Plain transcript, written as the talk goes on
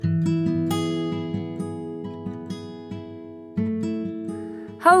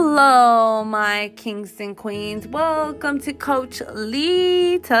Hello, my kings and queens. Welcome to Coach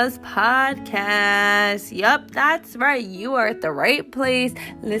Lita's podcast. Yup, that's right. You are at the right place,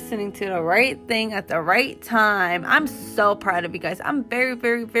 listening to the right thing at the right time. I'm so proud of you guys. I'm very,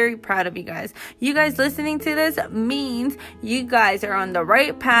 very, very proud of you guys. You guys listening to this means you guys are on the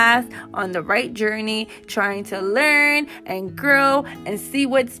right path, on the right journey, trying to learn and grow and see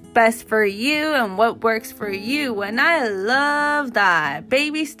what's best for you and what works for you. And I love that.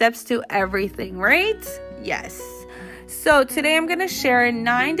 Baby steps to everything, right? Yes. So today I'm going to share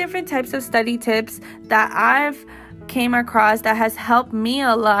 9 different types of study tips that I've came across that has helped me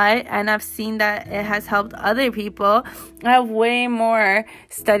a lot, and I've seen that it has helped other people. I have way more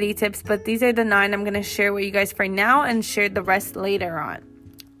study tips, but these are the 9 I'm going to share with you guys for now and share the rest later on.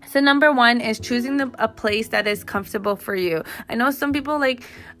 So number 1 is choosing a place that is comfortable for you. I know some people like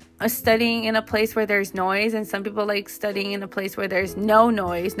studying in a place where there's noise, and some people like studying in a place where there's no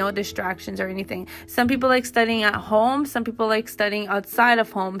noise, no distractions or anything. Some people like studying at home. Some people like studying outside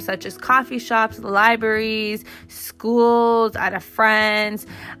of home, such as coffee shops, libraries, schools, at a friend's.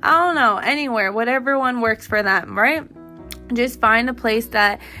 I don't know, anywhere, whatever one works for them, right? Just find a place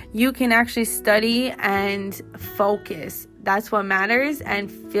that you can actually study and focus. That's what matters, and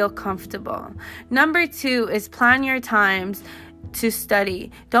feel comfortable. Number 2 is plan your times to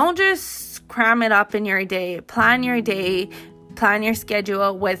study. Don't just cram it up in your day. Plan your day, plan your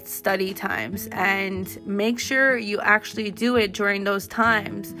schedule with study times, and make sure you actually do it during those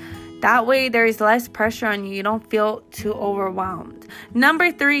times. That way there's less pressure on you. You don't feel too overwhelmed.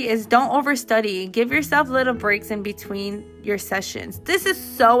 Number 3 is don't overstudy. Give yourself little breaks in between your sessions. This is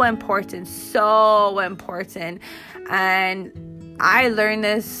so important. And I learned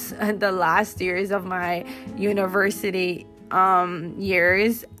this in the last years of my university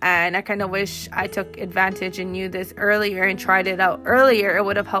years, and I kind of wish I took advantage and knew this earlier and tried it out earlier. It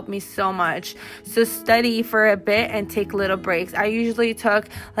would have helped me so much. So study for a bit and take little breaks. I usually took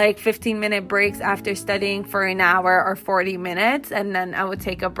like 15-minute breaks after studying for an hour or 40 minutes, and then I would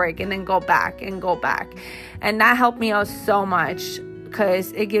take a break and then go back. And that helped me out so much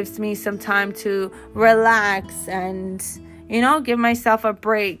because it gives me some time to relax and, give myself a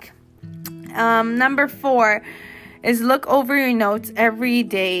break. Number 4 is look over your notes every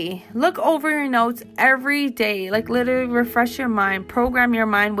day. Like literally refresh your mind. Program your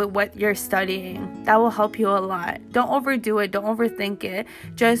mind with what you're studying. That will help you a lot. Don't overdo it. Don't overthink it.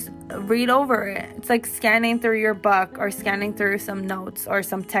 Just read over it. It's like scanning through your book or scanning through some notes or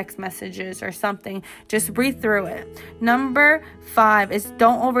some text messages or something. Just read through it. Number 5 is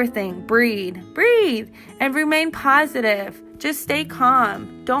don't overthink. Breathe, and remain positive. Just stay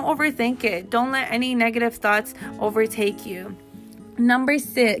calm. Don't overthink it. Don't let any negative thoughts overtake you. Number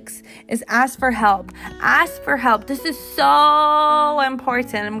 6 is ask for help. This is so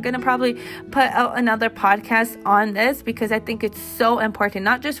important. I'm going to probably put out another podcast on this because I think it's so important,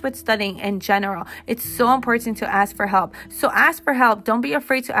 not just with studying in general. It's so important to ask for help. So ask for help. Don't be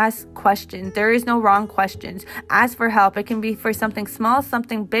afraid to ask questions. There is no wrong questions. Ask for help. It can be for something small,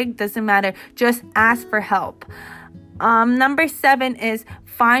 something big, doesn't matter. Just ask for help. Number 7 is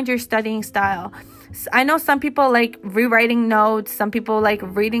find your studying style. I know some people like rewriting notes. Some people like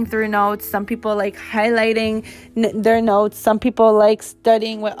reading through notes. Some people like highlighting their notes. Some people like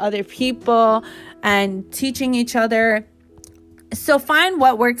studying with other people and teaching each other. So find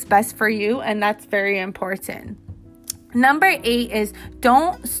what works best for you, and that's very important. Number 8 is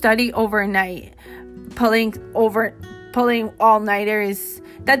don't study overnight. Pulling all-nighters.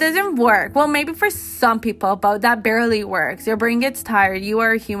 That doesn't work. Well, maybe for some people, but that barely works. Your brain gets tired. You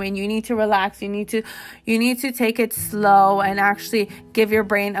are human. You need to relax. You need to take it slow and actually give your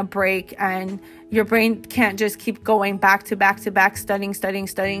brain a break. And your brain can't just keep going back to back, studying.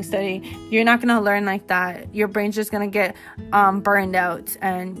 You're not going to learn like that. Your brain's just going to get burned out.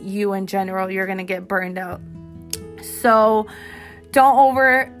 And you in general, you're going to get burned out. So don't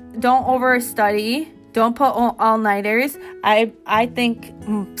overstudy. Don't put all-nighters. I think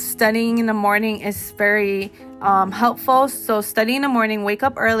studying in the morning is very helpful. So study in the morning, wake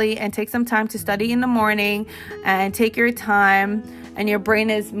up early and take some time to study in the morning and take your time. And your brain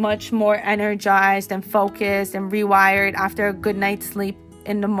is much more energized and focused and rewired after a good night's sleep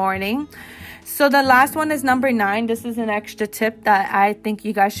in the morning. So the last one is number 9. This is an extra tip that I think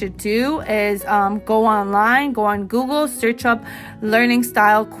you guys should do is go online, go on Google, search up learning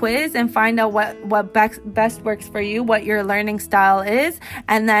style quiz and find out what best works for you, what your learning style is.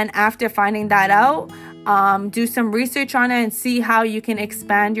 And then after finding that out, do some research on it and see how you can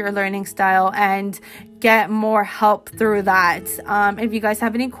expand your learning style and get more help through that. If you guys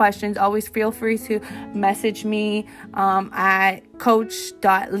have any questions, always feel free to message me at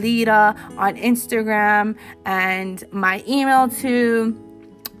coach.lita on Instagram, and my email to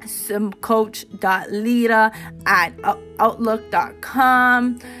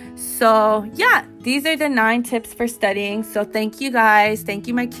coach.lita@outlook.com. So yeah, these are the 9 tips for studying. So thank you guys. Thank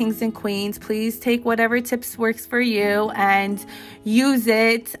you, my kings and queens. Please take whatever tips works for you and use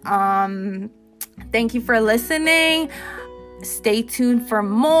it. Thank you for listening. Stay tuned for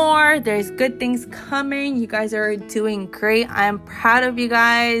more. There's good things coming. You guys are doing great. I am proud of you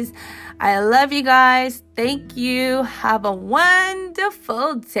guys. I love you guys. Thank you. Have a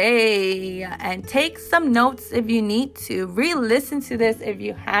wonderful day. And take some notes if you need to. Re-listen to this if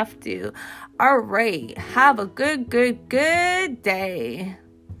you have to. All right. Have a good day.